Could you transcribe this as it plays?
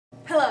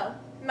Hello,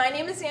 my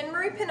name is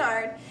Anne-Marie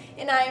Pinard,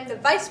 and I am the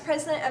Vice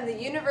President of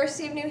the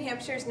University of New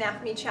Hampshire's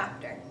NAfME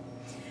chapter.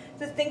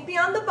 The Think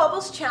Beyond the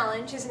Bubbles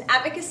Challenge is an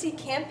advocacy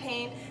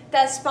campaign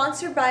that is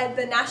sponsored by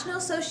the National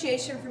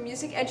Association for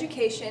Music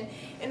Education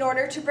in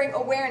order to bring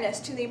awareness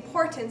to the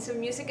importance of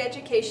music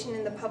education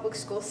in the public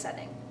school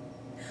setting.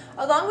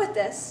 Along with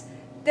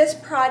this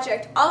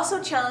project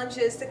also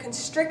challenges the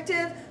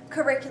constrictive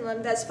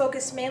curriculum that's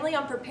focused mainly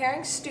on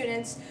preparing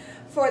students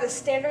for the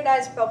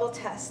standardized bubble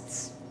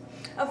tests.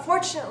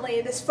 Unfortunately,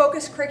 this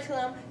focused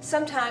curriculum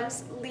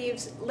sometimes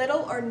leaves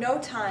little or no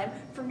time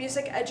for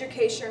music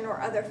education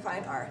or other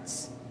fine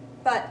arts.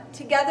 But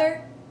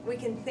together, we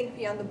can think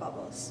beyond the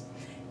bubbles.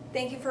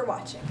 Thank you for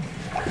watching.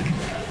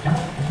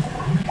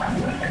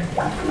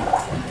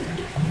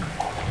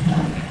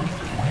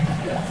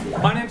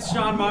 My name's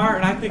Sean Marr,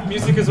 and I think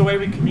music is a way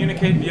we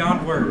communicate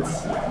beyond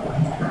words.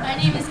 My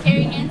name is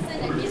Carrie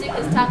Hansen, and music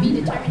has taught me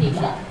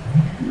determination.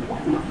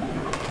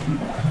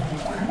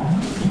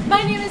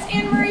 My name is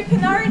Anne-Marie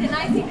Pinard, and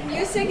I think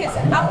music is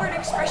an outward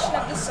expression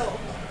of the soul.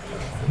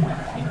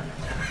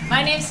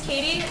 My name's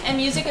Katie, and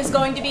music is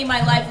going to be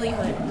my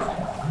livelihood.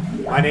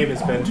 My name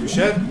is Ben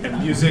Touchette,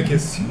 and music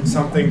is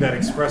something that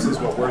expresses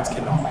what words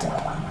cannot.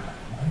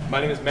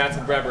 My name is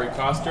Matson Bradbury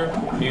Coster,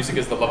 and music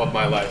is the love of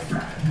my life.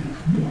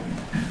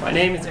 My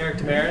name is Eric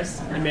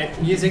Damaris, and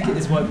music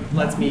is what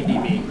lets me be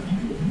me.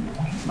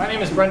 My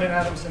name is Brendan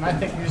Adams, and I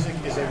think music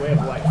is a way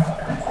of life.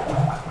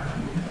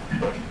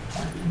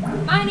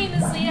 My name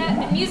is Leah,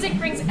 and music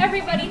brings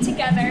everybody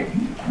together.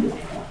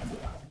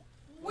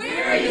 We're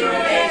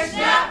Hampshire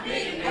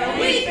NAfME, and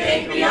we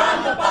think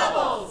beyond the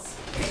bubbles.